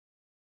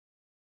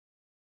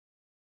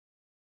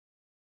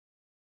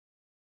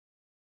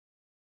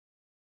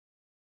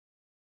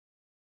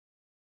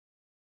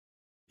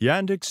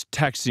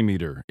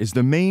Yandex.Taximeter is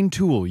the main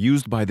tool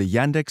used by the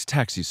Yandex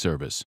taxi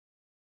service.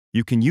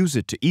 You can use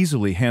it to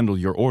easily handle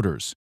your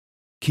orders,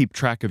 keep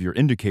track of your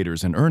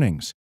indicators and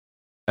earnings,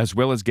 as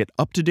well as get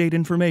up-to-date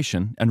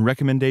information and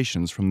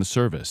recommendations from the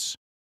service.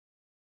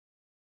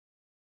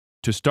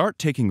 To start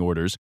taking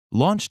orders,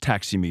 launch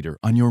Taximeter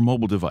on your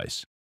mobile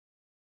device.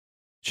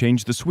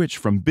 Change the switch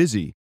from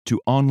busy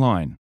to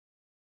online.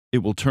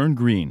 It will turn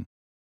green.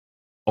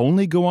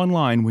 Only go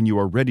online when you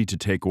are ready to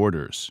take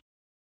orders.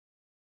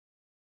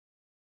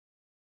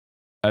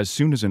 As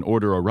soon as an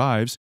order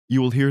arrives, you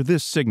will hear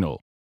this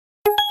signal.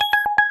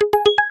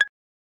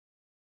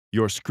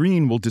 Your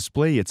screen will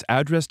display its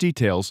address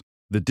details,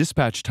 the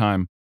dispatch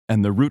time,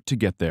 and the route to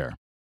get there.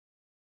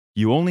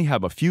 You only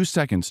have a few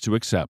seconds to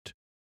accept.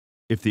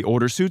 If the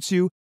order suits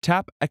you,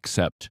 tap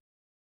Accept.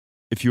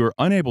 If you are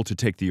unable to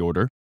take the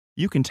order,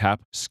 you can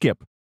tap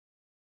Skip.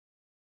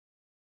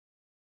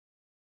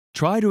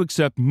 Try to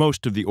accept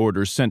most of the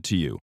orders sent to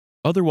you.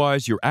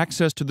 Otherwise, your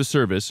access to the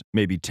service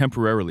may be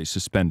temporarily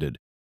suspended.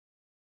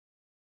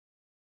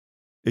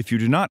 If you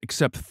do not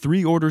accept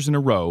 3 orders in a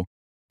row,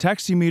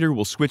 Taximeter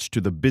will switch to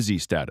the busy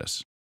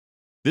status.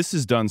 This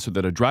is done so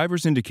that a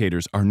driver's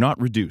indicators are not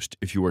reduced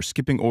if you are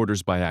skipping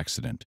orders by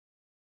accident.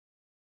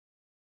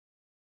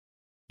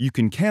 You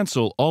can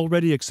cancel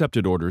already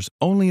accepted orders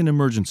only in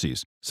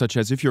emergencies, such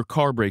as if your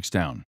car breaks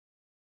down.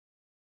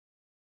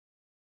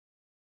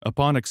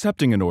 Upon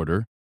accepting an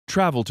order,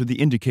 travel to the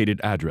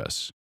indicated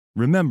address.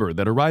 Remember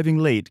that arriving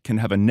late can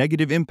have a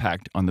negative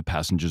impact on the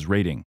passenger's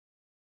rating.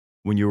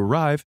 When you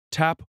arrive,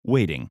 tap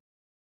Waiting.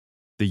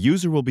 The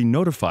user will be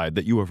notified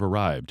that you have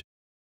arrived.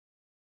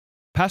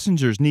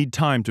 Passengers need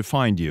time to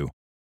find you,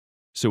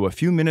 so a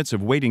few minutes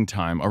of waiting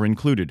time are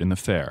included in the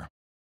fare.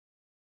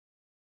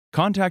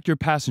 Contact your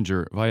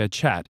passenger via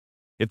chat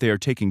if they are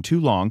taking too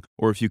long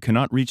or if you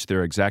cannot reach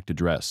their exact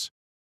address.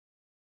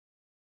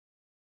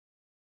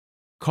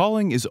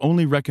 Calling is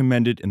only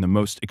recommended in the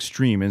most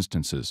extreme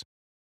instances.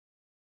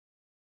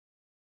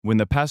 When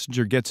the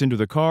passenger gets into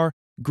the car,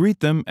 greet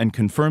them and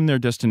confirm their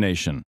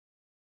destination.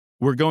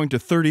 We're going to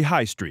 30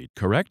 High Street,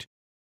 correct?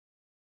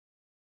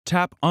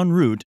 Tap En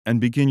route and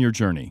begin your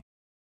journey.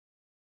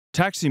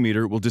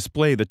 Taximeter will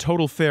display the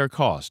total fare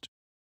cost.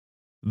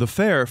 The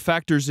fare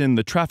factors in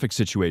the traffic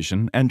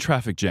situation and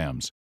traffic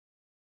jams.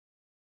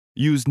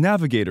 Use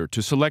Navigator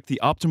to select the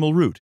optimal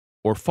route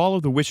or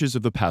follow the wishes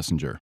of the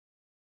passenger.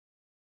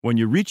 When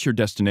you reach your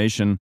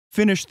destination,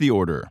 finish the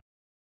order.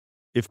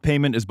 If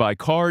payment is by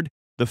card,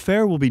 the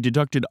fare will be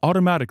deducted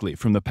automatically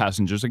from the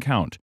passenger's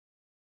account.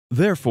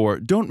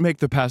 Therefore, don't make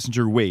the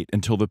passenger wait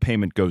until the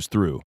payment goes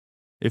through.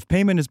 If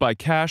payment is by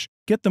cash,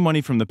 get the money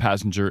from the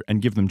passenger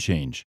and give them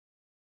change.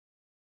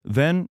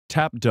 Then,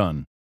 tap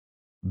Done.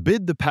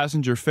 Bid the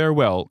passenger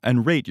farewell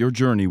and rate your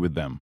journey with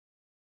them.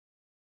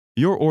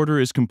 Your order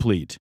is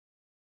complete.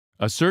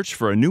 A search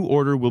for a new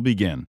order will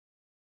begin.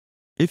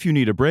 If you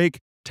need a break,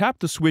 tap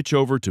the switch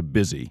over to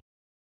Busy.